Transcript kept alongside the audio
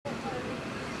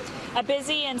A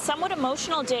busy and somewhat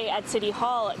emotional day at City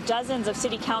Hall. Dozens of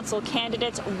City Council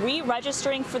candidates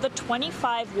re-registering for the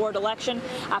 25-ward election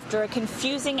after a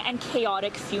confusing and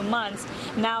chaotic few months.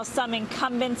 Now some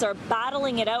incumbents are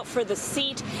battling it out for the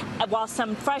seat, while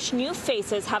some fresh new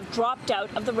faces have dropped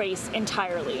out of the race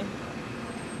entirely.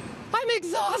 I'm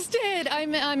exhausted.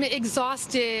 I'm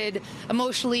exhausted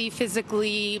emotionally,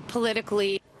 physically,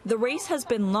 politically. The race has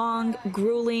been long,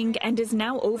 grueling, and is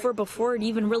now over before it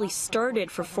even really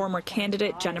started for former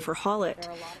candidate Jennifer Hollett.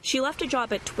 She left a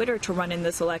job at Twitter to run in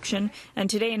this election, and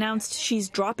today announced she's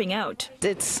dropping out.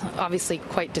 It's obviously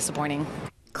quite disappointing.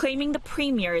 Claiming the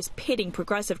Premier is pitting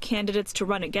progressive candidates to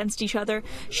run against each other,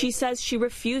 she says she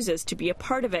refuses to be a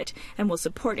part of it and will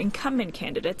support incumbent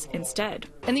candidates instead.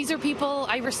 And these are people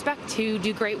I respect who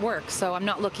do great work, so I'm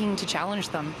not looking to challenge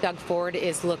them. Doug Ford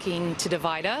is looking to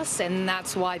divide us, and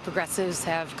that's why progressives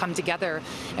have come together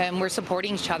and we're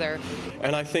supporting each other.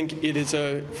 And I think it is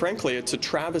frankly, it's a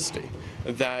travesty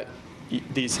that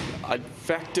these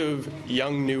effective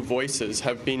young new voices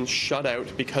have been shut out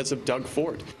because of Doug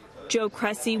Ford. Joe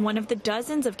Cressy, one of the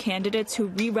dozens of candidates who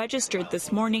re-registered this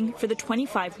morning for the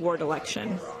 25-ward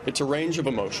election. It's a range of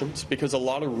emotions because a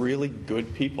lot of really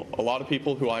good people, a lot of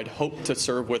people who I'd hoped to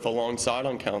serve with alongside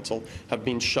on council have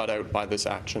been shut out by this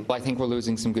action. I think we're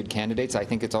losing some good candidates. I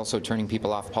think it's also turning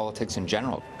people off politics in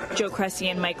general. Joe Cressy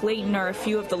and Mike Layton are a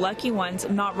few of the lucky ones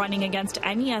not running against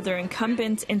any other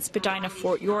incumbents in Spadina,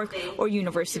 Fort York or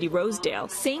University Rosedale.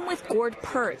 Same with Gord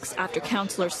Perks after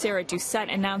Councillor Sarah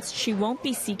Doucette announced she won't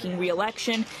be seeking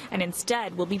re-election and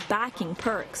instead will be backing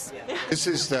Perks. This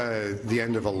is the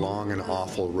end of a long and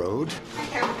awful road.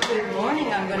 Good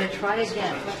morning. I'm going to try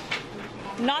again.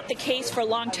 Not the case for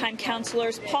longtime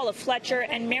councillors Paula Fletcher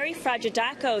and Mary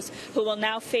Fragidakos, who will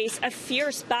now face a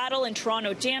fierce battle in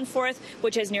Toronto Danforth,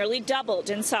 which has nearly doubled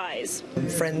in size. I'm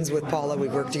friends with Paula.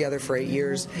 We've worked together for 8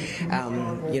 years.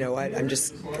 I'm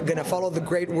just going to follow the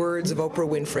great words of Oprah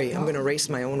Winfrey. I'm going to race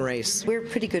my own race. We're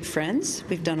pretty good friends.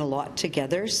 We've done a lot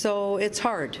together, so it's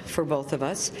hard for both of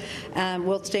us.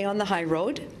 We'll stay on the high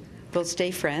road. We'll stay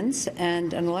friends,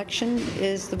 and an election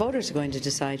is the voters are going to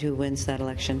decide who wins that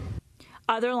election.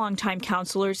 Other longtime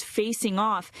councillors facing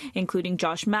off, including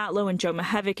Josh Matlow and Joe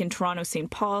Mahevic in Toronto St.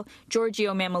 Paul,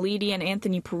 Giorgio Mamalidi and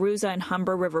Anthony Peruza in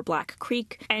Humber River Black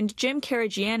Creek, and Jim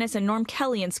Karagianis and Norm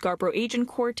Kelly in Scarborough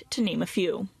Agincourt, to name a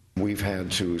few. We've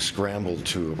had to scramble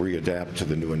to readapt to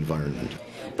the new environment.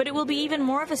 But it will be even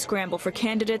more of a scramble for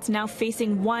candidates now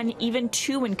facing one, even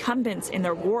two incumbents in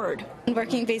their ward.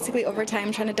 Working basically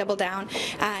overtime, trying to double down,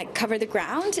 cover the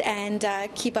ground and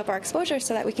keep up our exposure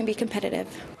so that we can be competitive.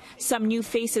 Some new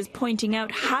faces pointing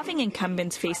out having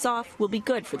incumbents face off will be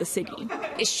good for the city.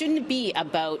 It shouldn't be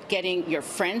about getting your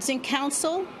friends in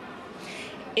council.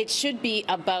 It should be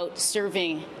about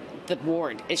serving the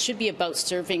ward. It should be about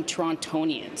serving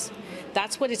Torontonians.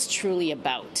 That's what it's truly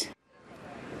about.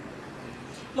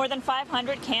 More than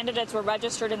 500 candidates were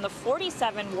registered in the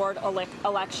 47-ward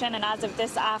election, and as of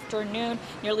this afternoon,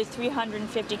 nearly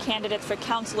 350 candidates for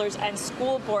councillors and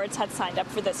school boards had signed up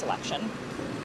for this election.